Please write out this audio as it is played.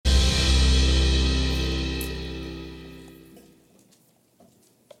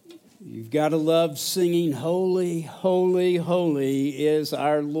You've got to love singing, "Holy, holy, holy is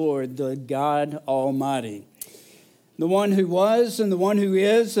our Lord, the God Almighty, the one who was and the one who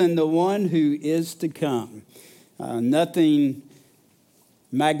is and the one who is to come." Nothing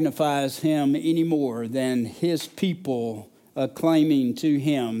magnifies him any more than his people acclaiming to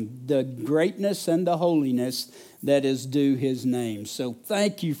him the greatness and the holiness that is due his name. So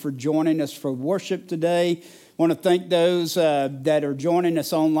thank you for joining us for worship today. I want to thank those that are joining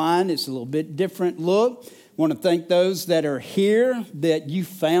us online. It's a little bit different look. I want to thank those that are here, that you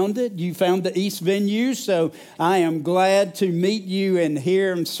found it. You found the East venue, so I am glad to meet you in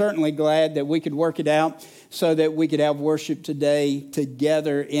here. I'm certainly glad that we could work it out so that we could have worship today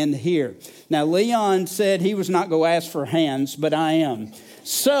together in here. Now, Leon said he was not going to ask for hands, but I am.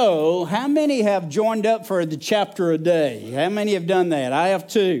 So, how many have joined up for the chapter a day? How many have done that? I have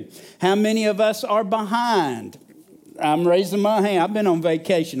too. How many of us are behind? I'm raising my hand. I've been on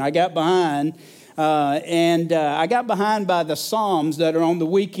vacation. I got behind, and I got behind by the Psalms that are on the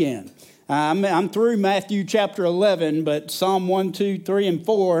weekend. I'm through Matthew chapter 11, but Psalm 1, 2, 3, and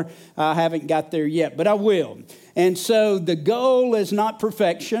 4, I haven't got there yet, but I will. And so the goal is not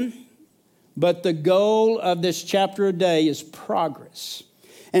perfection, but the goal of this chapter a day is progress.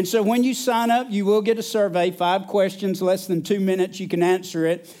 And so when you sign up, you will get a survey, 5 questions, less than 2 minutes, you can answer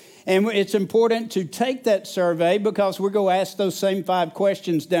it. And it's important to take that survey because we're going to ask those same 5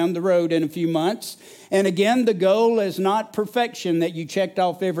 questions down the road in a few months. And again, the goal is not perfection that you checked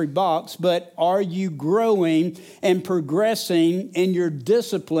off every box, but are you growing and progressing in your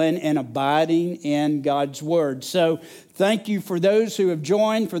discipline and abiding in God's Word? So thank you for those who have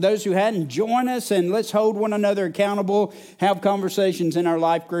joined. For those who hadn't, join us, and let's hold one another accountable, have conversations in our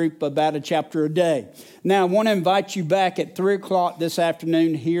life group about a chapter a day. Now, I want to invite you back at 3 o'clock this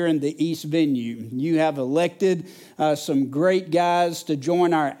afternoon here in the East venue. You have elected some great guys to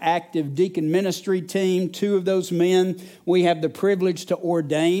join our active deacon ministry team. 2 of those men we have the privilege to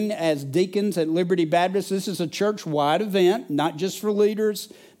ordain as deacons at Liberty Baptist. This is a church-wide event, not just for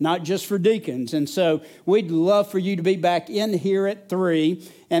leaders, not just for deacons. And so we'd love for you to be back in here at 3,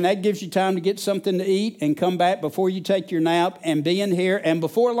 and that gives you time to get something to eat and come back before you take your nap and be in here. And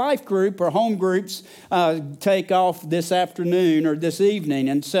before life group or home groups take off this afternoon or this evening.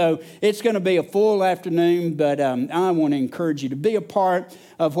 And so it's going to be a full afternoon, but I want to encourage you to be a part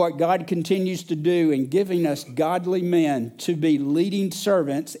of what God continues to do in giving us godly men to be leading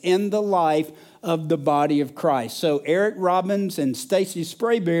servants in the life of the body of Christ. So Eric Robbins and Stacy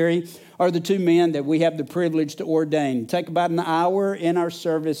Sprayberry are the 2 men that we have the privilege to ordain. Take about an hour in our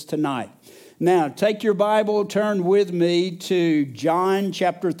service tonight. Now, take your Bible, turn with me to John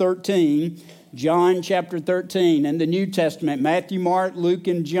chapter 13. John chapter 13 in the New Testament, Matthew, Mark, Luke,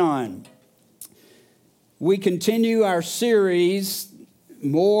 and John. We continue our series,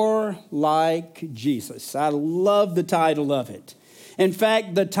 More Like Jesus. I love the title of it. In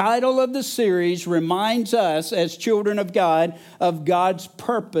fact, the title of the series reminds us as children of God of God's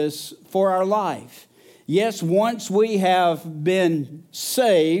purpose for our life. Yes, once we have been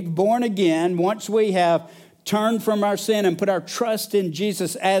saved, born again, once we have turned from our sin and put our trust in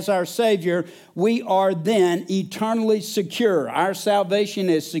Jesus as our Savior, we are then eternally secure. Our salvation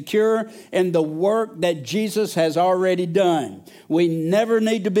is secure in the work that Jesus has already done. We never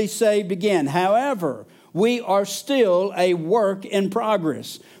need to be saved again. However, we are still a work in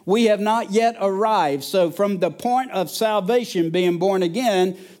progress. We have not yet arrived. So from the point of salvation, being born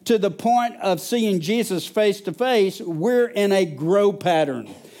again, to the point of seeing Jesus face to face, we're in a grow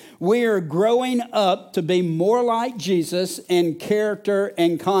pattern. We are growing up to be more like Jesus in character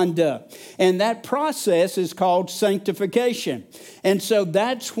and conduct. And that process is called sanctification. And so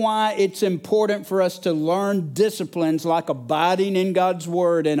that's why it's important for us to learn disciplines like abiding in God's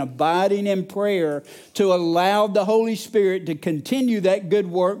Word and abiding in prayer to allow the Holy Spirit to continue that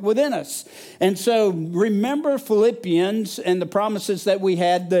good work within us. And so remember Philippians and the promises that we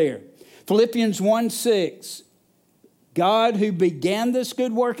had there. Philippians 1:6. God who began this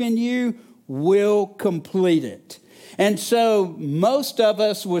good work in you will complete it. And so most of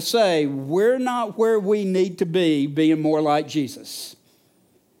us will say, we're not where we need to be being more like Jesus.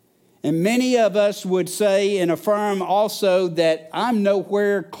 And many of us would say and affirm also that I'm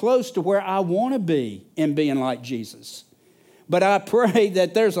nowhere close to where I want to be in being like Jesus. But I pray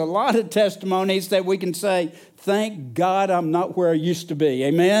that there's a lot of testimonies that we can say, thank God I'm not where I used to be.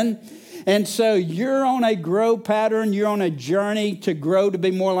 Amen? And so you're on a grow pattern. You're on a journey to grow to be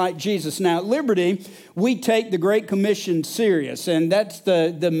more like Jesus. Now, at Liberty, we take the Great Commission serious. And that's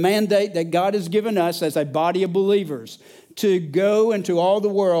the mandate that God has given us as a body of believers to go into all the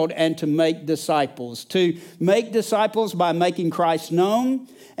world and to make disciples. To make disciples by making Christ known,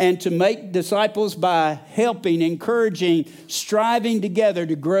 and to make disciples by helping, encouraging, striving together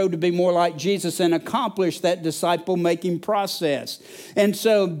to grow to be more like Jesus and accomplish that disciple-making process. And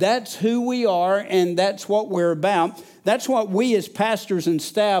so that's who we are, and that's what we're about. That's what we as pastors and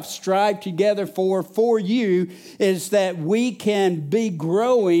staff strive together for you, is that we can be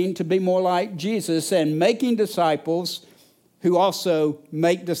growing to be more like Jesus and making disciples who also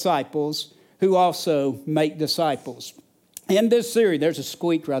make disciples, who also make disciples. In this series, there's a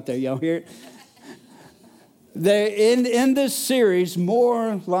squeak right there, y'all hear it? In this series,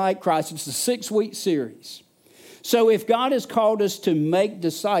 More Like Christ, it's a 6-week series. So if God has called us to make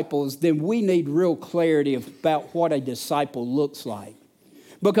disciples, then we need real clarity about what a disciple looks like.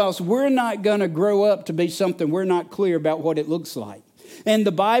 Because we're not going to grow up to be something we're not clear about what it looks like. And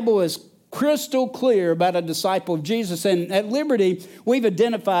the Bible is crystal clear about a disciple of Jesus. And at Liberty, we've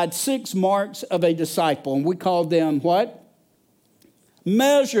identified 6 marks of a disciple. And we call them what?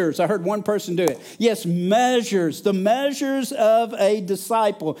 Measures. I heard one person do it. Yes, measures. The measures of a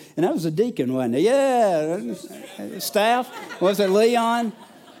disciple. And that was a deacon, wasn't it? Yeah. Staff. Was it Leon?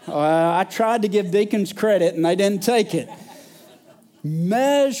 I tried to give deacons credit and they didn't take it.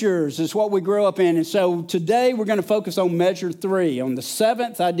 Measures is what we grew up in. And so today we're going to focus on measure 3. On the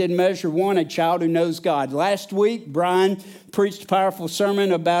 7th, I did measure 1, a child who knows God. Last week, Brian preached a powerful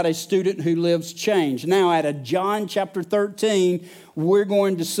sermon about a student who lives change. Now, out of John chapter 13, we're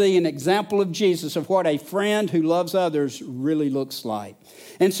going to see an example of Jesus, of what a friend who loves others really looks like.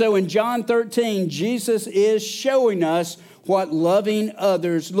 And so in John 13, Jesus is showing us what loving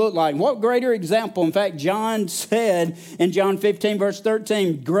others look like. What greater example? In fact, John said in John 15, verse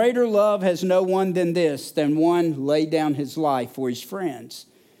 13, greater love has no one than this, than one lay down his life for his friends.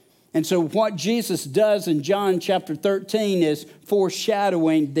 And so what Jesus does in John chapter 13 is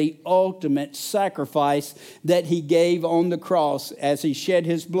foreshadowing the ultimate sacrifice that he gave on the cross as he shed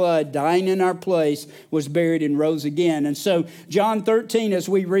his blood, dying in our place, was buried and rose again. And so John 13, as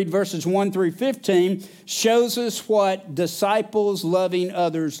we read verses 1 through 15, shows us what disciples loving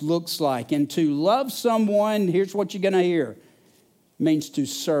others looks like. And to love someone, here's what you're going to hear, means to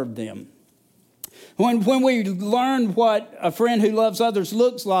serve them. When we learn what a friend who loves others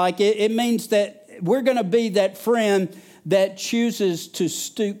looks like, it means that we're going to be that friend that chooses to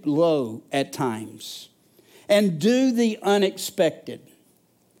stoop low at times and do the unexpected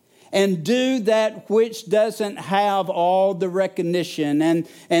and do that which doesn't have all the recognition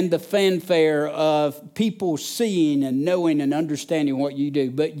and the fanfare of people seeing and knowing and understanding what you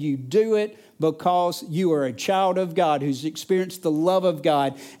do. But you do it because you are a child of God who's experienced the love of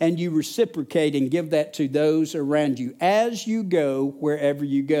God, and you reciprocate and give that to those around you as you go wherever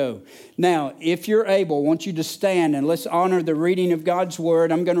you go. Now, if you're able, I want you to stand and let's honor the reading of God's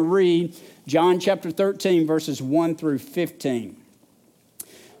word. I'm going to read John chapter 13, verses 1 through 15.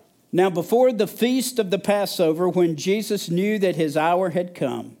 Now, before the feast of the Passover, when Jesus knew that his hour had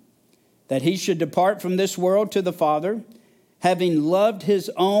come, that he should depart from this world to the Father, having loved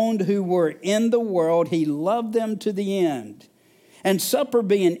his own who were in the world, he loved them to the end. And supper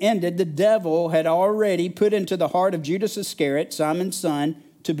being ended, the devil had already put into the heart of Judas Iscariot, Simon's son,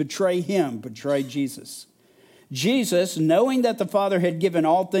 to betray Jesus. Jesus, knowing that the Father had given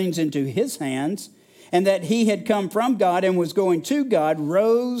all things into his hands, and that he had come from God and was going to God,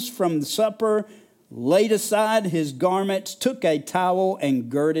 rose from the supper, laid aside his garments, took a towel, and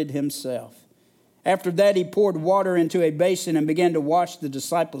girded himself. After that, he poured water into a basin and began to wash the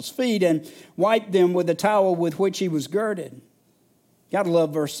disciples' feet and wiped them with the towel with which he was girded. Gotta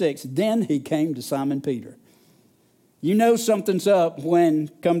love verse 6. Then he came to Simon Peter. You know something's up when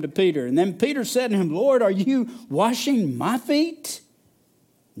come to Peter. And then Peter said to him, Lord, are you washing my feet?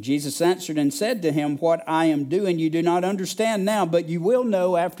 Jesus answered and said to him, what I am doing you do not understand now, but you will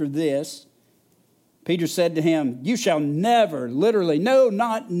know after this. Peter said to him, you shall never, literally, no,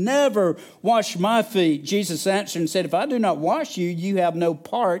 not never wash my feet. Jesus answered and said, if I do not wash you, you have no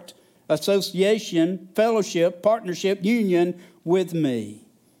part, association, fellowship, partnership, union with me.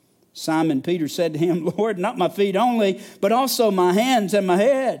 Simon Peter said to him, Lord, not my feet only, but also my hands and my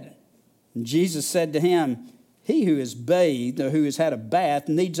head. And Jesus said to him, he who is bathed or who has had a bath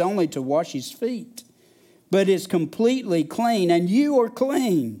needs only to wash his feet, but is completely clean, and you are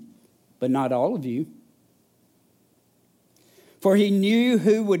clean, but not all of you. For he knew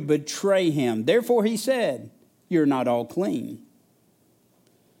who would betray him. Therefore he said, you're not all clean.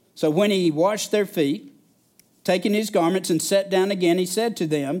 So when he washed their feet, taking his garments and sat down again, he said to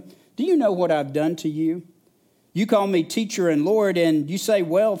them, do you know what I've done to you? You call me teacher and Lord, and you say,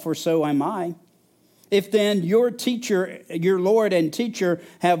 well, for so am I. If then your teacher, your Lord and teacher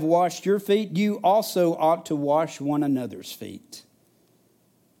have washed your feet, you also ought to wash one another's feet.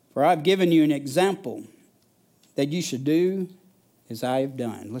 For I've given you an example that you should do as I have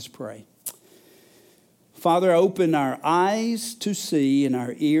done. Let's pray. Father, open our eyes to see and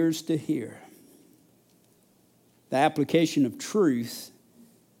our ears to hear the application of truth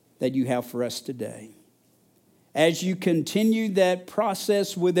that you have for us today. As you continue that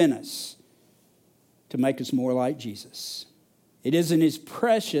process within us to make us more like Jesus. It is in his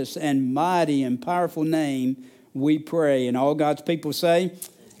precious and mighty and powerful name we pray. And all God's people say,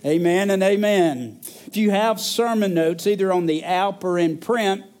 amen and amen. If you have sermon notes, either on the app or in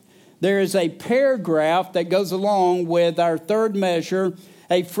print, there is a paragraph that goes along with our third measure,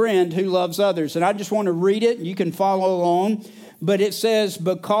 a friend who loves others. And I just want to read it, and you can follow along. But it says,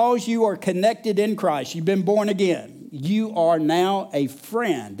 because you are connected in Christ, you've been born again, you are now a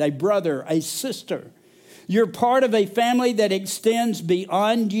friend, a brother, a sister. You're part of a family that extends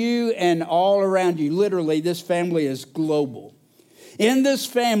beyond you and all around you. Literally, this family is global. In this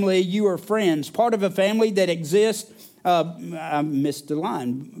family, you are friends, part of a family that exists, I missed the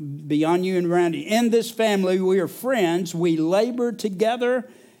line, beyond you and around you. In this family, we are friends. We labor together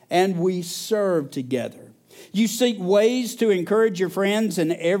and we serve together. You seek ways to encourage your friends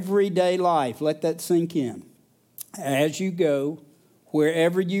in everyday life. Let that sink in. As you go,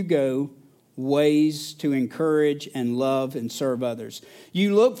 wherever you go, ways to encourage and love and serve others.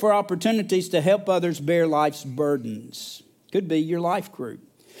 You look for opportunities to help others bear life's burdens. Could be your life group.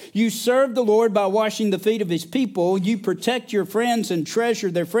 You serve the Lord by washing the feet of his people. You protect your friends and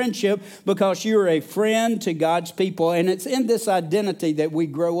treasure their friendship because you are a friend to God's people. And it's in this identity that we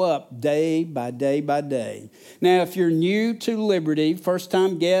grow up day by day by day. Now, if you're new to Liberty,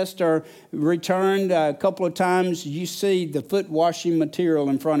 first-time guest or returned a couple of times, you see the foot washing material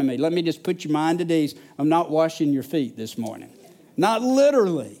in front of me. Let me just put your mind at ease. I'm not washing your feet this morning. Not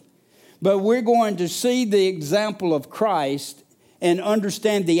literally. But we're going to see the example of Christ and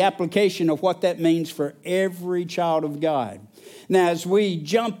understand the application of what that means for every child of God. Now, as we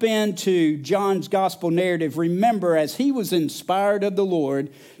jump into John's gospel narrative, remember, as he was inspired of the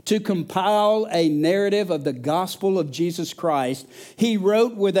Lord to compile a narrative of the gospel of Jesus Christ, he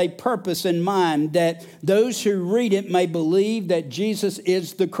wrote with a purpose in mind that those who read it may believe that Jesus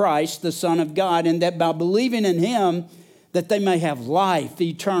is the Christ, the Son of God, and that by believing in him, that they may have life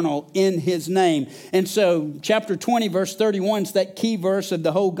eternal in his name. And so chapter 20, verse 31 is that key verse of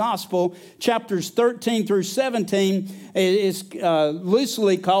the whole gospel. Chapters 13 through 17 is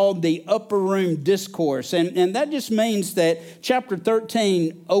loosely called the upper room discourse. And that just means that chapter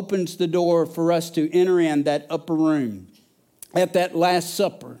 13 opens the door for us to enter in that upper room at that Last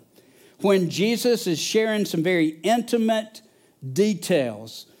Supper, when Jesus is sharing some very intimate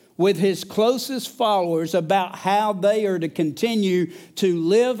details with his closest followers about how they are to continue to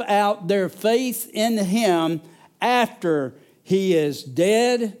live out their faith in him after he is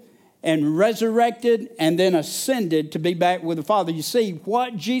dead and resurrected and then ascended to be back with the Father. You see,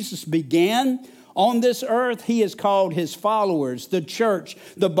 what Jesus began on this earth, he has called his followers, the church,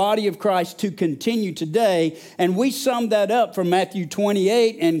 the body of Christ, to continue today. And we sum that up from Matthew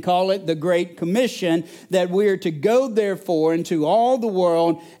 28 and call it the Great Commission, that we are to go, therefore, into all the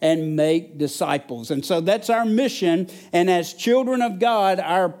world and make disciples. And so that's our mission. And as children of God,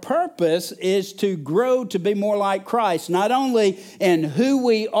 our purpose is to grow to be more like Christ, not only in who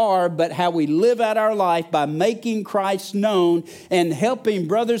we are, but how we live out our life by making Christ known and helping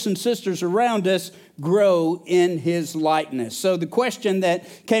brothers and sisters around us grow in his likeness. So the question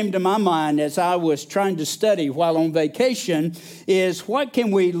that came to my mind as I was trying to study while on vacation is, what can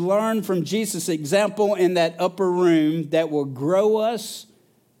we learn from Jesus' example in that upper room that will grow us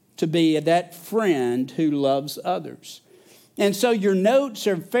to be that friend who loves others? And so your notes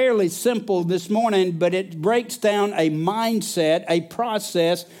are fairly simple this morning, but it breaks down a mindset, a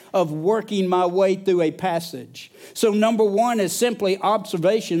process of working my way through a passage. So number one is simply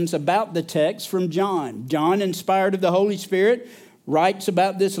observations about the text from John. John, inspired of the Holy Spirit, writes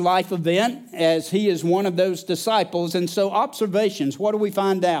about this life event as he is one of those disciples. And so observations, what do we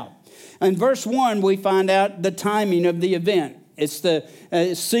find out? In verse 1, we find out the timing of the event. It's the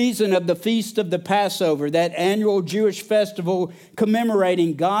season of the Feast of the Passover, that annual Jewish festival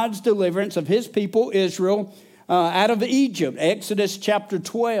commemorating God's deliverance of his people, Israel, out of Egypt, Exodus chapter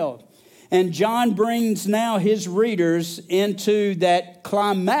 12. And John brings now his readers into that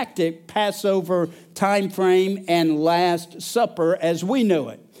climactic Passover time frame and Last Supper as we know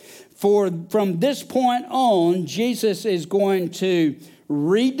it. From this point on, Jesus is going to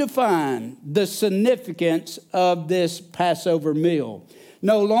redefine the significance of this Passover meal.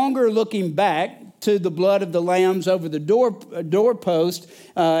 No longer looking back to the blood of the lambs over the doorpost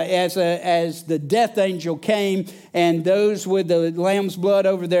as the death angel came, and those with the lamb's blood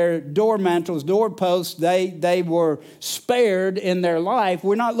over their doorposts, they were spared in their life.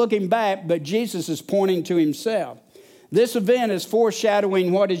 We're not looking back, but Jesus is pointing to himself. This event is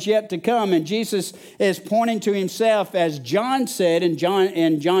foreshadowing what is yet to come, and Jesus is pointing to himself, as John said in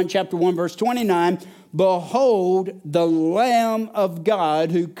John chapter 1, verse 29, "Behold the Lamb of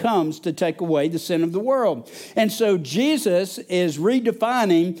God who comes to take away the sin of the world." And so Jesus is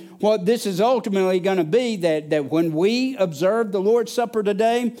redefining what this is ultimately going to be, that when we observe the Lord's Supper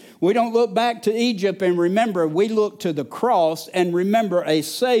today, we don't look back to Egypt and remember. We look to the cross and remember a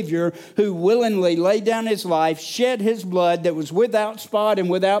Savior who willingly laid down his life, shed his blood that was without spot and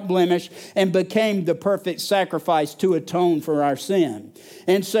without blemish, and became the perfect sacrifice to atone for our sin.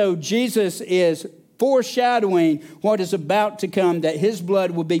 And so Jesus is foreshadowing what is about to come, that his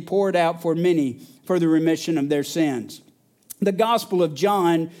blood will be poured out for many for the remission of their sins. The Gospel of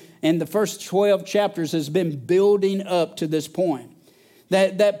John in the first 12 chapters has been building up to this point.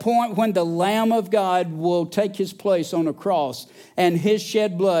 That point when the Lamb of God will take his place on a cross and his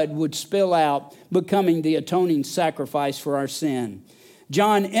shed blood would spill out, becoming the atoning sacrifice for our sin.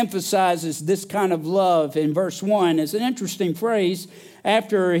 John emphasizes this kind of love in verse 1. It's an interesting phrase.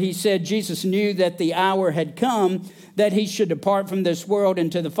 After he said Jesus knew that the hour had come, that he should depart from this world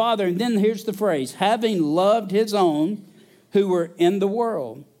into the Father. And then here's the phrase, having loved his own who were in the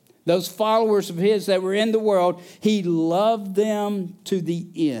world. Those followers of his that were in the world, he loved them to the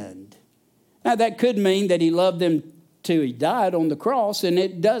end. Now that could mean that he loved them till he died on the cross, and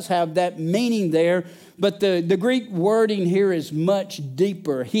it does have that meaning there. But the Greek wording here is much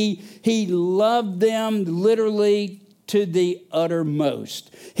deeper. He loved them literally to the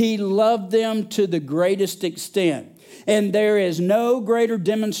uttermost. He loved them to the greatest extent. And there is no greater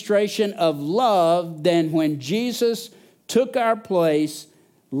demonstration of love than when Jesus took our place,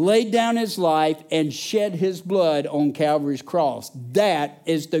 laid down his life, and shed his blood on Calvary's cross. That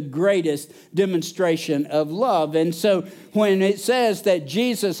is the greatest demonstration of love. And so when it says that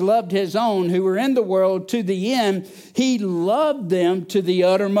Jesus loved his own who were in the world to the end, he loved them to the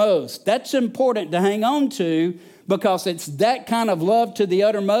uttermost. That's important to hang on to, because it's that kind of love to the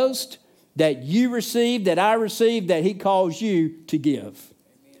uttermost that you receive, that I receive, that he calls you to give.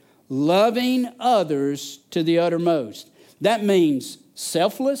 Amen. Loving others to the uttermost. That means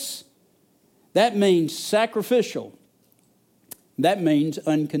selfless. That means sacrificial. That means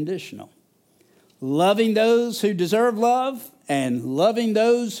unconditional. Loving those who deserve love and loving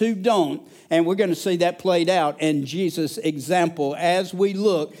those who don't. And we're going to see that played out in Jesus' example as we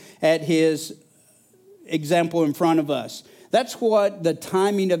look at his example in front of us. That's what the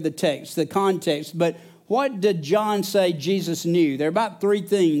timing of the text, the context. But what did John say Jesus knew? There are about three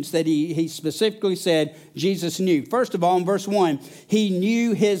things that he specifically said Jesus knew. First of all, in verse 1, he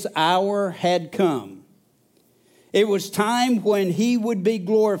knew his hour had come. It was time when he would be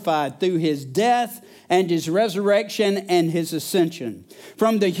glorified through his death and his resurrection and his ascension.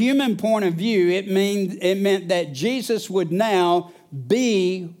 From the human point of view, it meant that Jesus would now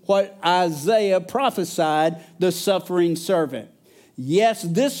be what Isaiah prophesied, the suffering servant. Yes,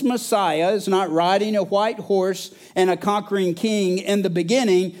 this Messiah is not riding a white horse and a conquering king in the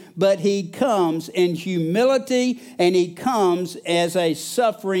beginning, but he comes in humility and he comes as a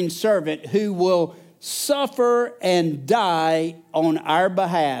suffering servant who will suffer and die on our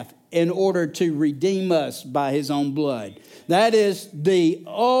behalf in order to redeem us by his own blood. That is the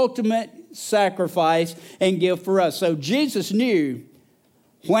ultimate sacrifice and gift for us. So Jesus knew,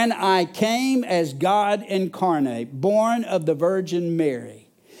 when I came as God incarnate, born of the Virgin Mary,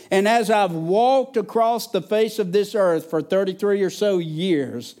 and as I've walked across the face of this earth for 33 or so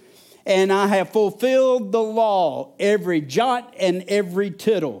years, and I have fulfilled the law, every jot and every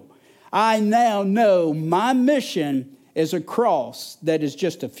tittle, I now know my mission is a cross that is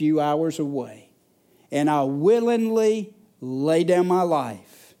just a few hours away. And I willingly lay down my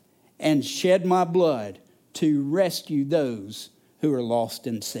life and shed my blood to rescue those who are lost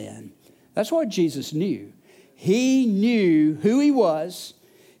in sin. That's what Jesus knew. He knew who he was,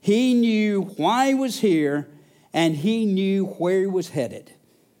 he knew why he was here, and he knew where he was headed.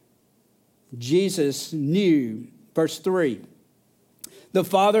 Jesus knew, verse 3, the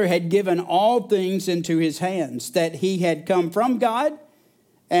Father had given all things into his hands, that he had come from God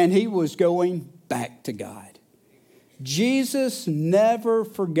and he was going back to God. Jesus never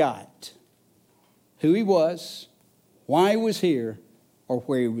forgot who he was, why he was here, or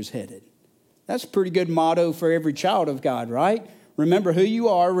where he was headed. That's a pretty good motto for every child of God, right? Remember who you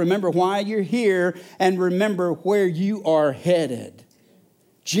are, remember why you're here, and remember where you are headed.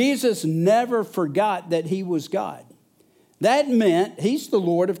 Jesus never forgot that he was God. That meant he's the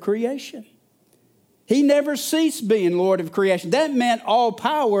Lord of creation. He never ceased being Lord of creation. That meant all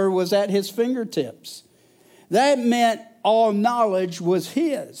power was at his fingertips. That meant all knowledge was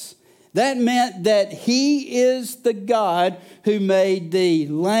his. That meant that he is the God who made the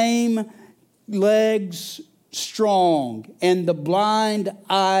lame legs strong and the blind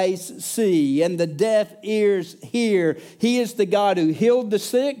eyes see and the deaf ears hear. He is the God who healed the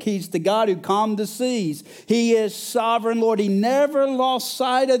sick. He's the God who calmed the seas. He is sovereign Lord. He never lost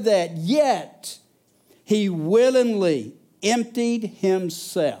sight of that. Yet, he willingly emptied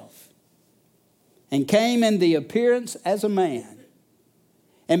himself and came in the appearance as a man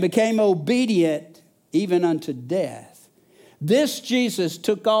and became obedient even unto death. This Jesus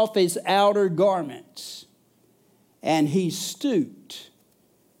took off his outer garments and he stooped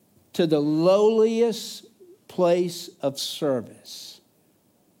to the lowliest place of service.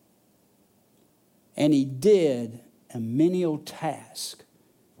 And he did a menial task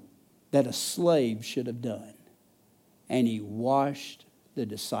that a slave should have done. And he washed the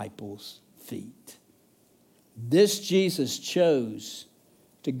disciples' feet. This Jesus chose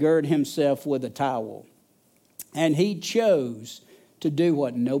to gird himself with a towel. And he chose to do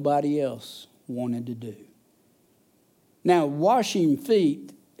what nobody else wanted to do. Now, washing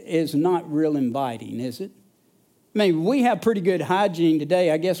feet is not real inviting, is it? I mean, we have pretty good hygiene today.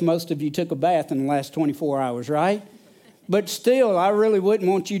 I guess most of you took a bath in the last 24 hours, right? But still, I really wouldn't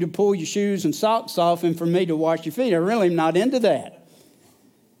want you to pull your shoes and socks off and for me to wash your feet. I really am not into that.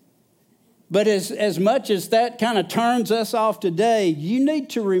 But as much as that kind of turns us off today, you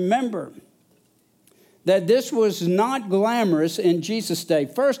need to remember that this was not glamorous in Jesus' day.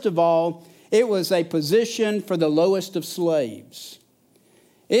 First of all, it was a position for the lowest of slaves.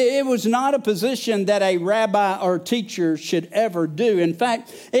 It was not a position that a rabbi or teacher should ever do. In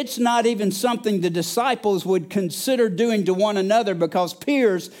fact, it's not even something the disciples would consider doing to one another because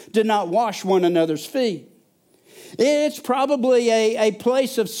peers did not wash one another's feet. It's probably a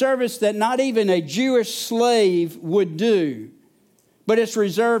place of service that not even a Jewish slave would do. But it's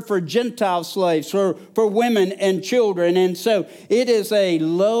reserved for Gentile slaves, for women and children. And so it is a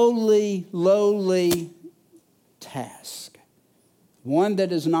lowly task. One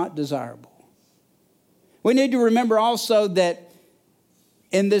that is not desirable. We need to remember also that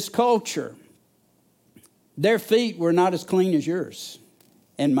in this culture, their feet were not as clean as yours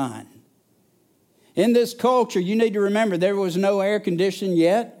and mine. In this culture, you need to remember there was no air conditioning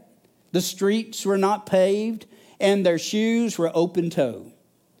yet. The streets were not paved. And their shoes were open toe.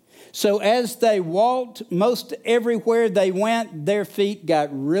 So as they walked, most everywhere they went, their feet got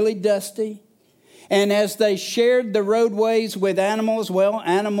really dusty. And as they shared the roadways with animals, well,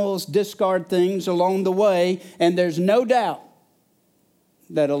 animals discard things along the way. And there's no doubt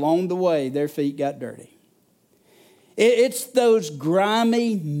that along the way, their feet got dirty. It's those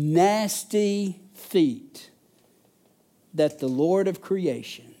grimy, nasty feet that the Lord of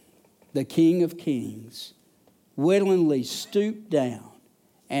creation, the King of kings, willingly stooped down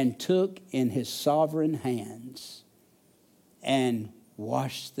and took in his sovereign hands and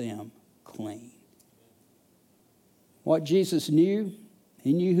washed them clean. What Jesus knew,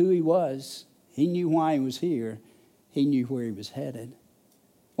 he knew who he was. He knew why he was here. He knew where he was headed.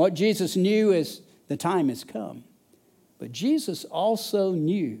 What Jesus knew is the time has come. But Jesus also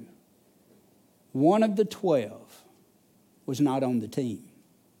knew one of the 12 was not on the team.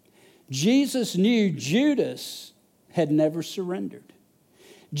 Jesus knew Judas had never surrendered.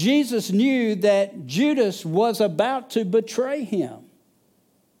 Jesus knew that Judas was about to betray him.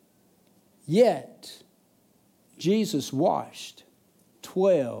 Yet, Jesus washed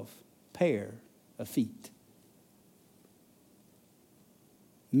 12 pair of feet.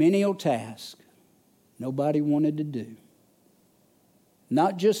 Menial task nobody wanted to do.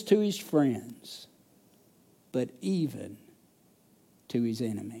 Not just to his friends, but even to his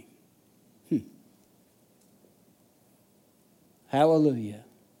enemy. Hallelujah.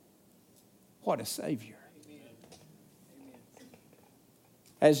 What a Savior.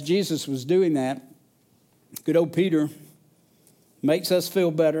 As Jesus was doing that, good old Peter makes us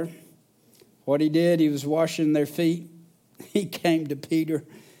feel better. What he did, he was washing their feet. He came to Peter.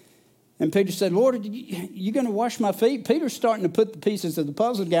 And Peter said, Lord, are you going to wash my feet? Peter's starting to put the pieces of the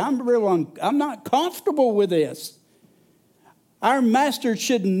puzzle together. I'm not comfortable with this. Our master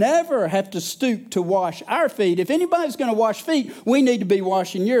should never have to stoop to wash our feet. If anybody's going to wash feet, we need to be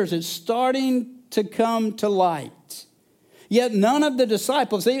washing yours. It's starting to come to light. Yet none of the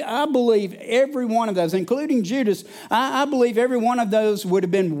disciples, I believe every one of those, including Judas, I believe every one of those would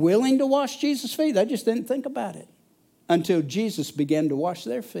have been willing to wash Jesus' feet. They just didn't think about it. until Jesus began to wash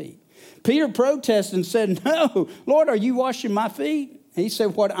their feet. Peter protested and said, "No, Lord, are you washing my feet?" He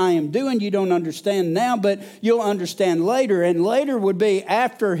said, "What I am doing, you don't understand now, but you'll understand later." And later would be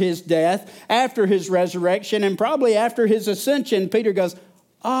after his death, after his resurrection, and probably after his ascension. Peter goes,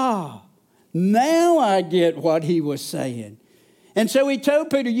 now I get what he was saying. And so he told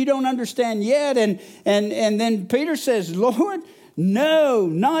Peter, "You don't understand yet." And then Peter says, "Lord, no,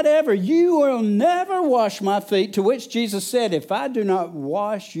 not ever. You will never wash my feet." To which Jesus said, "If I do not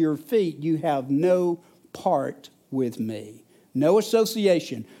wash your feet, you have no part with me." No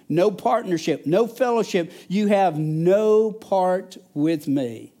association, no partnership, no fellowship. You have no part with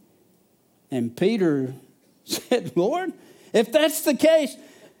me. And Peter said, "Lord, if that's the case,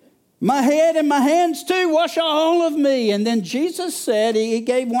 my head and my hands too, wash all of me." And then Jesus said, he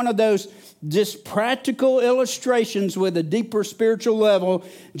gave one of those just practical illustrations with a deeper spiritual level.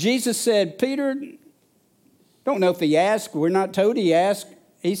 Jesus said, Peter, don't know if he asked, we're not told he asked.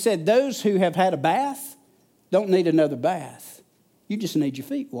 He said, those who have had a bath don't need another bath. You just need your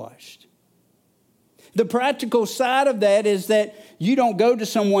feet washed. The practical side of that is that you don't go to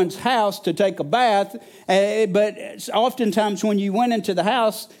someone's house to take a bath, but oftentimes when you went into the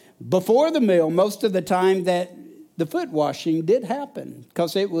house before the meal, most of the time that the foot washing did happen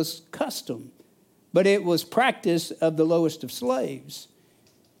because it was custom, but it was practice of the lowest of slaves.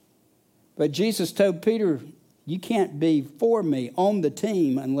 But Jesus told Peter, "You can't be for me on the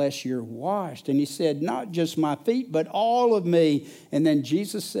team unless you're washed." And he said, "Not just my feet, but all of me." And then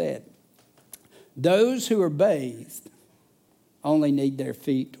Jesus said, "Those who are bathed only need their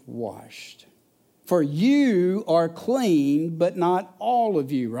feet washed. For you are clean, but not all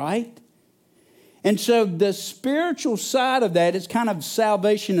of you," right? And so the spiritual side of that is kind of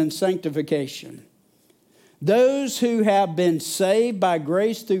salvation and sanctification. Those who have been saved by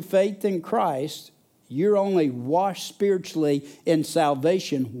grace through faith in Christ, you're only washed spiritually in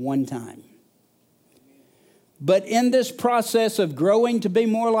salvation one time. But in this process of growing to be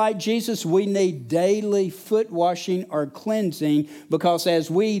more like Jesus, we need daily foot washing or cleansing, because as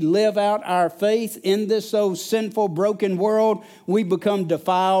we live out our faith in this old sinful, broken world, we become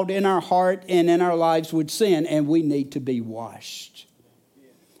defiled in our heart and in our lives with sin, and we need to be washed.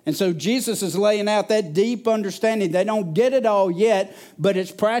 And so Jesus is laying out that deep understanding. They don't get it all yet, but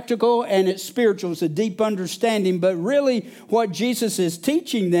it's practical and it's spiritual. It's a deep understanding. But really what Jesus is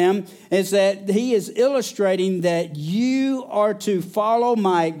teaching them is that he is illustrating that you are to follow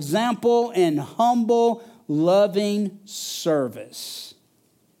my example in humble, loving service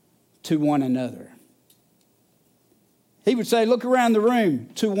to one another. He would say, look around the room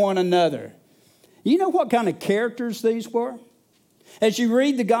to one another. You know what kind of characters these were? As you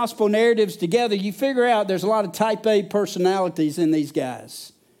read the gospel narratives together, you figure out there's a lot of type A personalities in these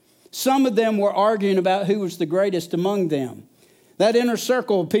guys. Some of them were arguing about who was the greatest among them. That inner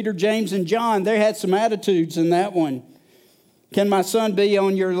circle, Peter, James, and John, they had some attitudes in that one. Can my son be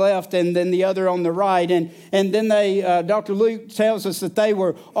on your left and then the other on the right? And then Dr. Luke tells us that they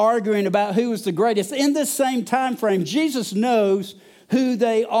were arguing about who was the greatest. In this same time frame, Jesus knows who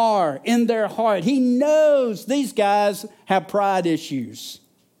they are in their heart. He knows these guys have pride issues.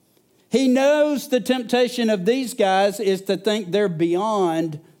 He knows the temptation of these guys is to think they're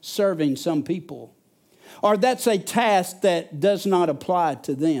beyond serving some people, or that's a task that does not apply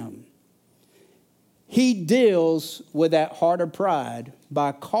to them. He deals with that heart of pride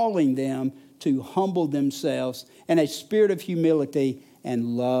by calling them to humble themselves in a spirit of humility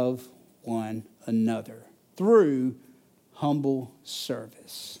and love one another through humble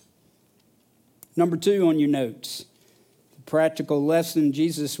service. Number 2 on your notes, the practical lesson.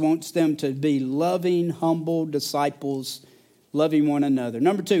 Jesus wants them to be loving, humble disciples, loving one another.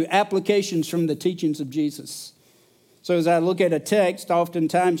 Number 2, applications from the teachings of Jesus. So as I look at a text,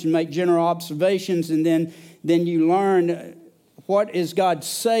 oftentimes you make general observations and then you learn what is God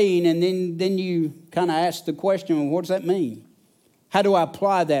saying, and then you kind of ask the question, well, what does that mean? How do I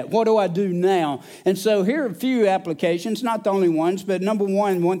apply that? What do I do now? And so here are a few applications, not the only ones, but number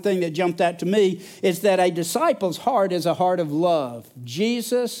one thing that jumped out to me is that a disciple's heart is a heart of love.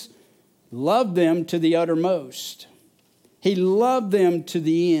 Jesus loved them to the uttermost. He loved them to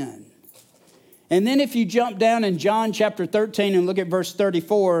the end. And then if you jump down in John chapter 13 and look at verse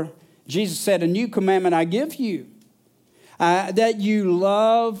 34, Jesus said, "A new commandment I give you, that you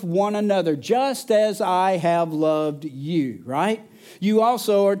love one another just as I have loved you," right? You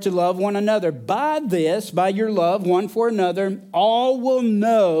also are to love one another. By this, by your love one for another, all will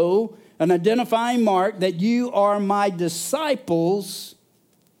know, an identifying mark, that you are my disciples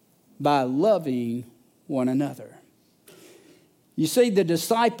by loving one another. You see, the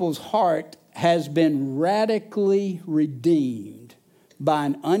disciple's heart has been radically redeemed by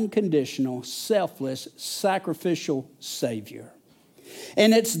an unconditional, selfless, sacrificial Savior.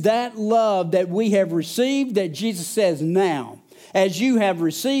 And it's that love that we have received that Jesus says, now, as you have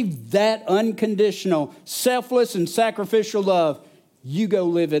received that unconditional, selfless, and sacrificial love, you go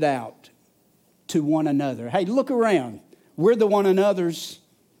live it out to one another. Hey, look around. We're the one another's.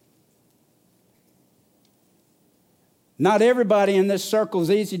 Not everybody in this circle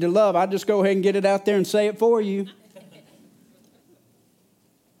is easy to love. I'll just go ahead and get it out there and say it for you.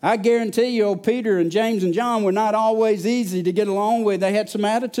 I guarantee you, old Peter and James and John were not always easy to get along with. They had some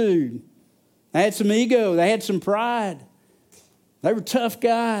attitude. They had some ego. They had some pride. They were tough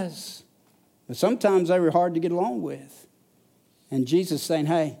guys. But sometimes they were hard to get along with. And Jesus saying,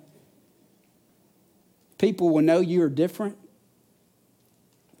 hey, people will know you are different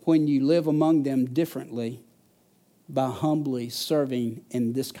when you live among them differently by humbly serving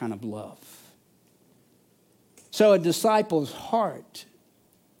in this kind of love. So a disciple's heart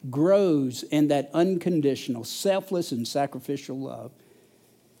grows in that unconditional, selfless, and sacrificial love.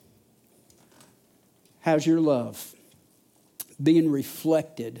 How's your love being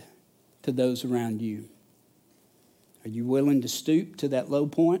reflected to those around you? Are you willing to stoop to that low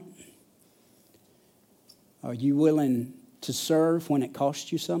point? Are you willing to serve when it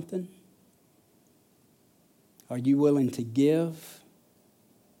costs you something? Are you willing to give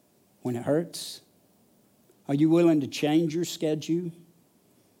when it hurts? Are you willing to change your schedule?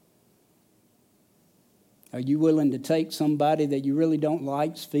 Are you willing to take somebody that you really don't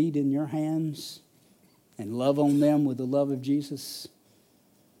like's feet in your hands and love on them with the love of Jesus?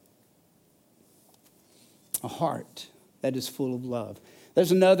 A heart that is full of love.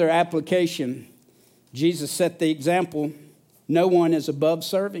 There's another application. Jesus set the example. No one is above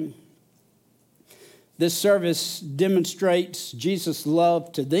serving. This service demonstrates Jesus'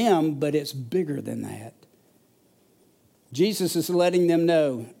 love to them, but it's bigger than that. Jesus is letting them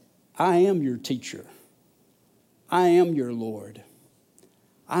know, I am your teacher. I am your Lord.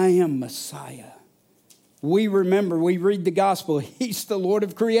 I am Messiah. We read the gospel. He's the Lord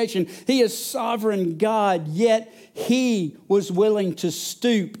of creation. He is sovereign God, yet he was willing to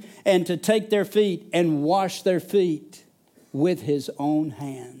stoop and to take their feet and wash their feet with his own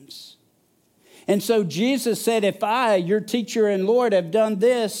hands. And so Jesus said, if I, your teacher and Lord, have done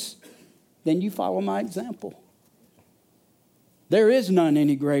this, then you follow my example. There is none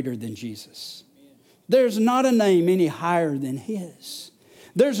any greater than Jesus. There's not a name any higher than his.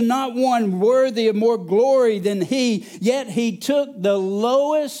 There's not one worthy of more glory than he, yet he took the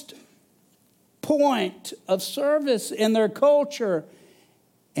lowest point of service in their culture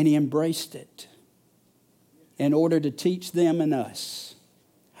and he embraced it in order to teach them and us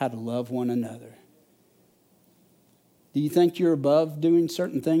how to love one another. Do you think you're above doing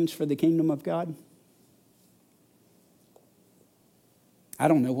certain things for the kingdom of God? I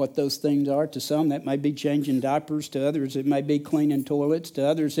don't know what those things are. To some, that may be changing diapers. To others, it may be cleaning toilets. To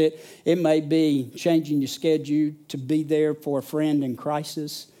others, it may be changing your schedule to be there for a friend in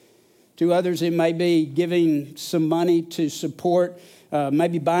crisis. To others, it may be giving some money to support,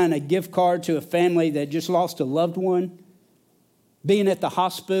 maybe buying a gift card to a family that just lost a loved one. Being at the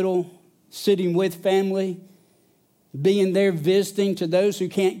hospital, sitting with family. Being there visiting to those who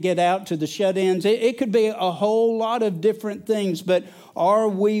can't get out, to the shut-ins. It could be a whole lot of different things, but are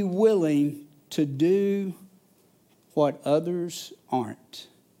we willing to do what others aren't?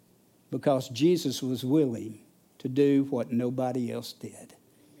 Because Jesus was willing to do what nobody else did.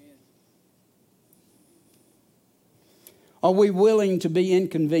 Amen. Are we willing to be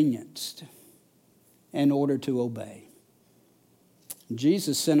inconvenienced in order to obey?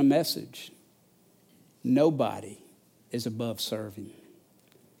 Jesus sent a message. Nobody is above serving.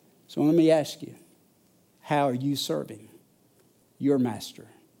 So let me ask you, how are you serving your master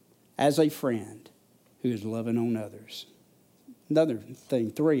as a friend who is loving on others? Another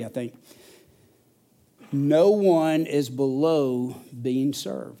thing, 3, I think. No one is below being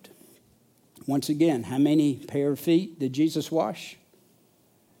served. Once again, how many pair of feet did Jesus wash?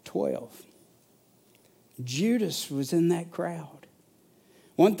 12. Judas was in that crowd.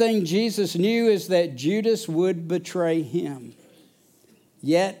 One thing Jesus knew is that Judas would betray him.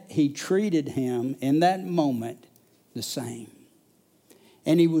 Yet he treated him in that moment the same.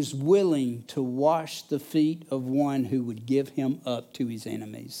 And he was willing to wash the feet of one who would give him up to his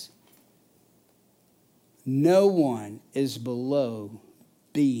enemies. No one is below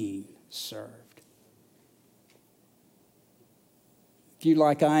being served. If you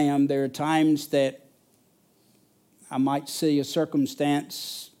like I am, there are times that I might see a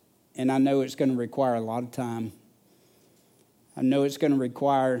circumstance, and I know it's going to require a lot of time. I know it's going to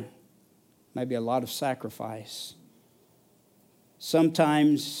require maybe a lot of sacrifice.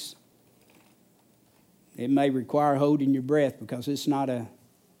 Sometimes it may require holding your breath because it's not a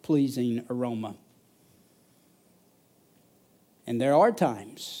pleasing aroma. And there are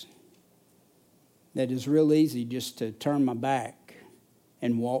times that it's real easy just to turn my back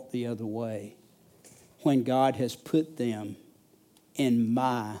and walk the other way when God has put them in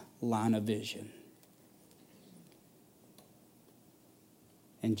my line of vision.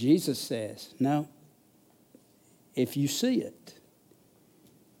 And Jesus says, no, if you see it,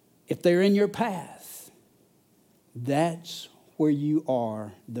 if they're in your path, that's where you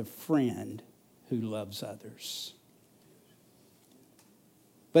are the friend who loves others.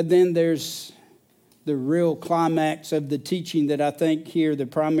 But then there's the real climax of the teaching that I think here, the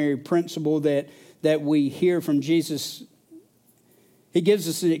primary principle that we hear from Jesus. He gives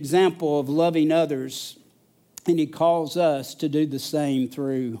us an example of loving others, and he calls us to do the same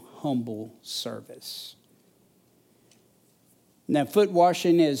through humble service. Now, foot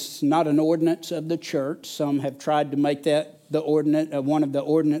washing is not an ordinance of the church. Some have tried to make that one of the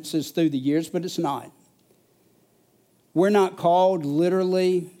ordinances through the years, but it's not. We're not called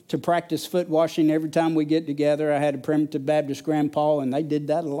literally to practice foot washing every time we get together. I had a Primitive Baptist grandpa, and they did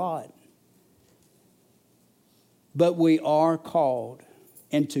that a lot. But we are called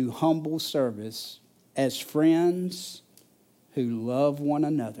into humble service as friends who love one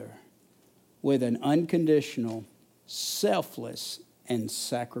another with an unconditional, selfless, and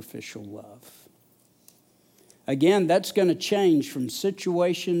sacrificial love. Again, that's going to change from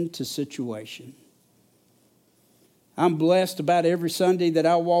situation to situation. I'm blessed about every Sunday that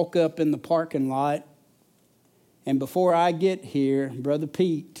I walk up in the parking lot, and before I get here, Brother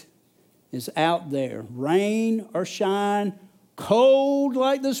Pete is out there, rain or shine, cold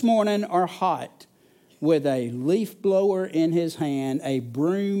like this morning or hot, with a leaf blower in his hand, a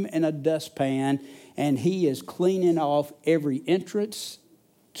broom and a dustpan, and he is cleaning off every entrance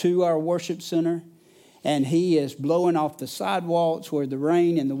to our worship center, and he is blowing off the sidewalks where the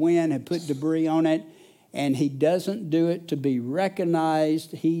rain and the wind have put debris on it, and he doesn't do it to be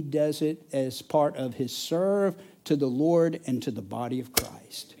recognized. He does it as part of his serve to the Lord and to the body of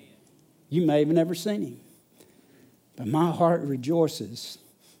Christ. You may have never seen him, but my heart rejoices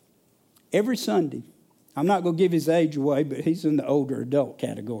every Sunday. I'm not going to give his age away, but he's in the older adult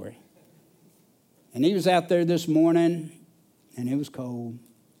category. And he was out there this morning, and it was cold.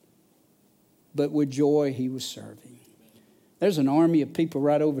 But with joy, he was serving. There's an army of people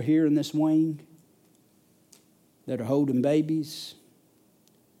right over here in this wing that are holding babies,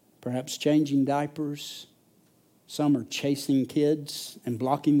 perhaps changing diapers. Some are chasing kids and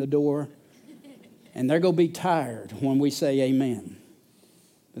blocking the door. And they're going to be tired when we say amen.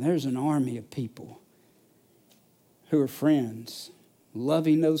 But there's an army of people who are friends,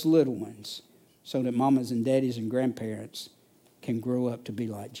 loving those little ones so that mamas and daddies and grandparents can grow up to be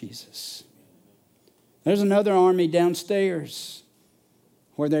like Jesus. There's another army downstairs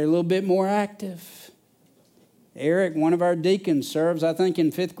where they're a little bit more active. Eric, one of our deacons, serves, I think,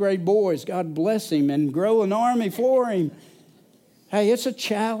 in 5th grade boys. God bless him and grow an army for him. Hey, it's a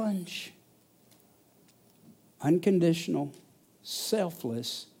challenge. Unconditional,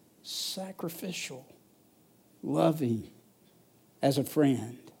 selfless, sacrificial, loving as a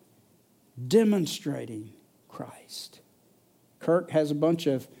friend, demonstrating Christ. Kirk has a bunch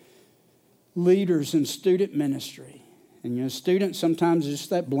of leaders in student ministry. And students sometimes just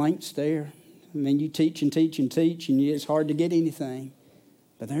that blank stare. I mean, you teach and teach and teach, and it's hard to get anything.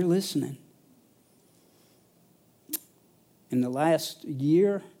 But they're listening. In the last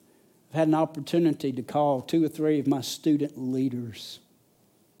year, I've had an opportunity to call 2 or 3 of my student leaders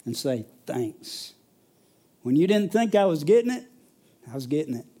and say, thanks. When you didn't think I was getting it, I was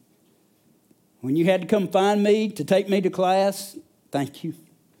getting it. When you had to come find me to take me to class, thank you.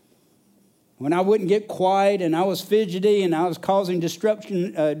 When I wouldn't get quiet and I was fidgety and I was causing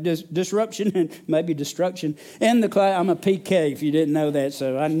disruption and maybe destruction in the class. I'm a PK if you didn't know that,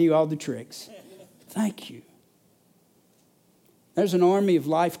 so I knew all the tricks. Thank you. There's an army of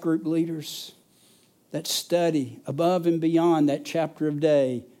life group leaders that study above and beyond that chapter of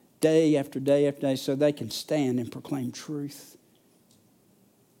day after day after day, so they can stand and proclaim truth.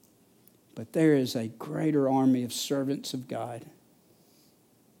 But there is a greater army of servants of God.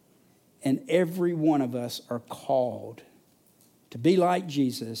 And every one of us are called to be like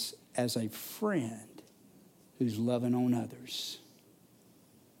Jesus as a friend who's loving on others.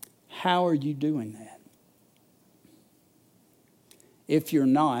 How are you doing that? If you're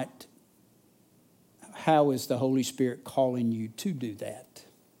not, how is the Holy Spirit calling you to do that?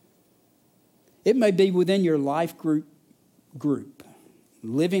 It may be within your life group.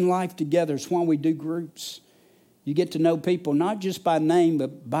 Living life together is why we do groups. You get to know people not just by name,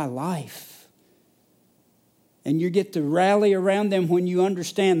 but by life. And you get to rally around them when you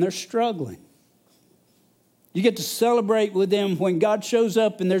understand they're struggling. You get to celebrate with them when God shows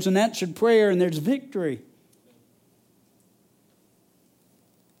up and there's an answered prayer and there's victory.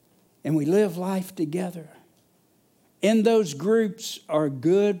 And we live life together. In those groups are a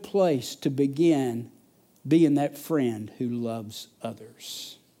good place to begin being that friend who loves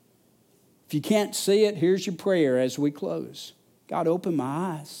others. If you can't see it, here's your prayer as we close. God, open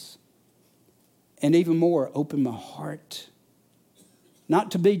my eyes. And even more, open my heart.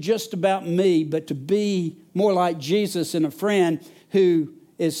 Not to be just about me, but to be more like Jesus and a friend who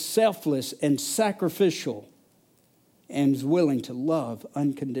is selfless and sacrificial and is willing to love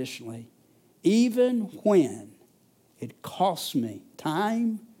unconditionally, even when it costs me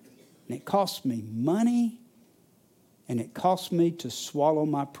time, and it costs me money, and it costs me to swallow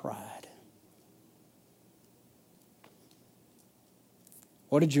my pride.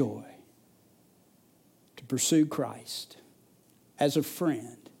 What a joy to pursue Christ as a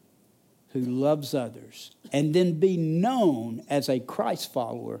friend who loves others and then be known as a Christ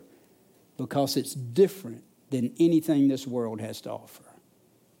follower because it's different than anything this world has to offer.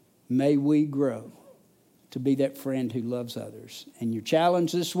 May we grow to be that friend who loves others. And your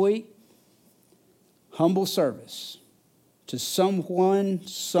challenge this week, humble service to someone,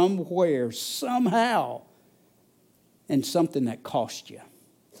 somewhere, somehow, and something that cost you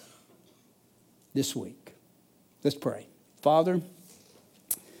this week. Let's pray. Father,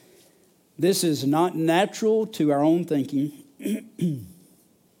 this is not natural to our own thinking,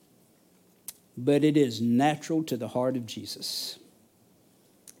 but it is natural to the heart of Jesus.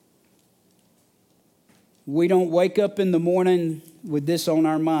 We don't wake up in the morning with this on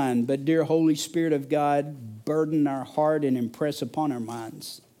our mind, but dear Holy Spirit of God, burden our heart and impress upon our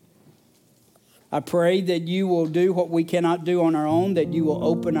minds. I pray that you will do what we cannot do on our own, that you will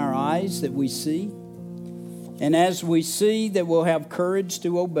open our eyes, that we see. And as we see, that we'll have courage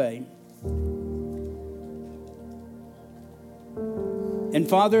to obey. And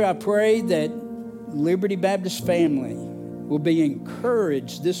Father, I pray that Liberty Baptist family will be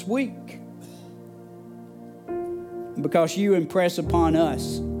encouraged this week because you impress upon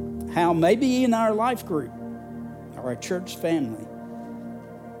us how maybe in our life group or our church family,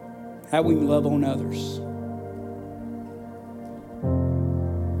 how we can love on others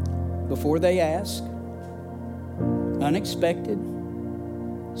before they ask, unexpected,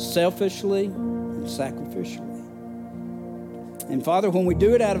 selfishly, and sacrificially. And Father, when we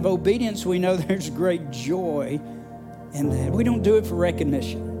do it out of obedience, we know there's great joy in that. We don't do it for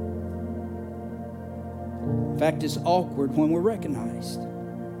recognition. In fact, it's awkward when we're recognized.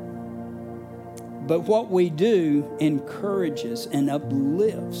 But what we do encourages and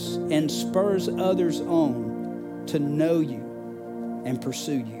uplifts and spurs others on to know you and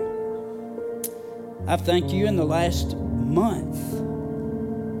pursue you. I thank you in the last month,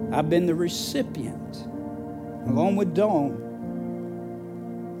 I've been the recipient, along with Dawn,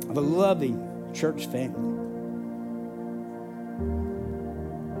 of a loving church family.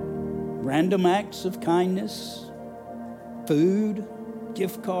 Random acts of kindness, food,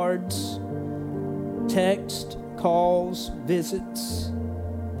 gift cards, text, calls, visits,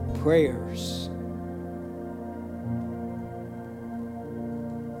 prayers.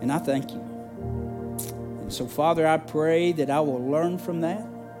 And I thank you. And so, Father, I pray that I will learn from that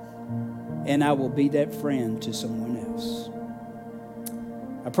and I will be that friend to someone else.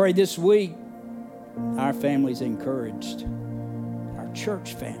 I pray this week our family's encouraged, our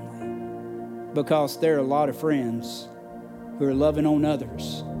church family, because there are a lot of friends who are loving on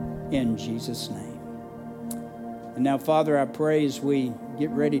others in Jesus' name. And now, Father, I pray as we get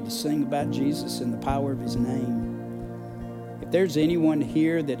ready to sing about Jesus and the power of his name, if there's anyone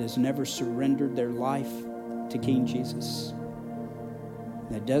here that has never surrendered their life to King Jesus,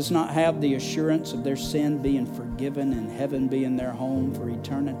 that does not have the assurance of their sin being forgiven and heaven being their home for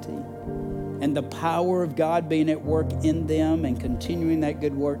eternity, and the power of God being at work in them and continuing that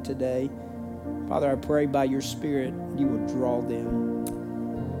good work today, Father, I pray by your Spirit you will draw them,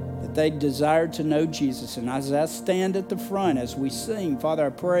 that they desire to know Jesus. And as I stand at the front as we sing, Father, I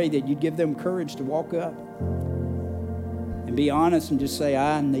pray that you'd give them courage to walk up and be honest and just say,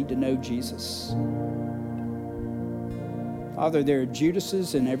 I need to know Jesus. Father, there are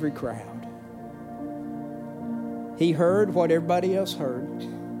Judases in every crowd. He heard what everybody else heard.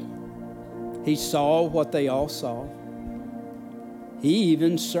 He saw what they all saw. He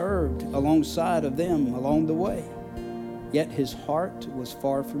even served alongside of them along the way. Yet his heart was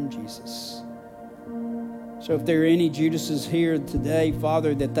far from Jesus. So if there are any Judases here today,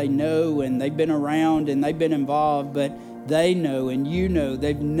 Father, that they know and they've been around and they've been involved, but they know and you know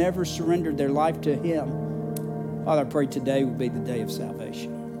they've never surrendered their life to Him, Father, I pray today will be the day of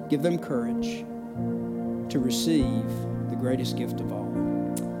salvation. Give them courage to receive the greatest gift of all.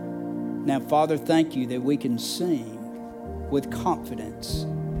 Now, Father, thank you that we can sing with confidence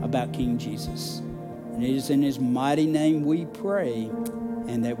about King Jesus. And it is in His mighty name we pray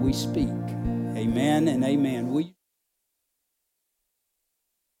and that we speak. Amen and amen.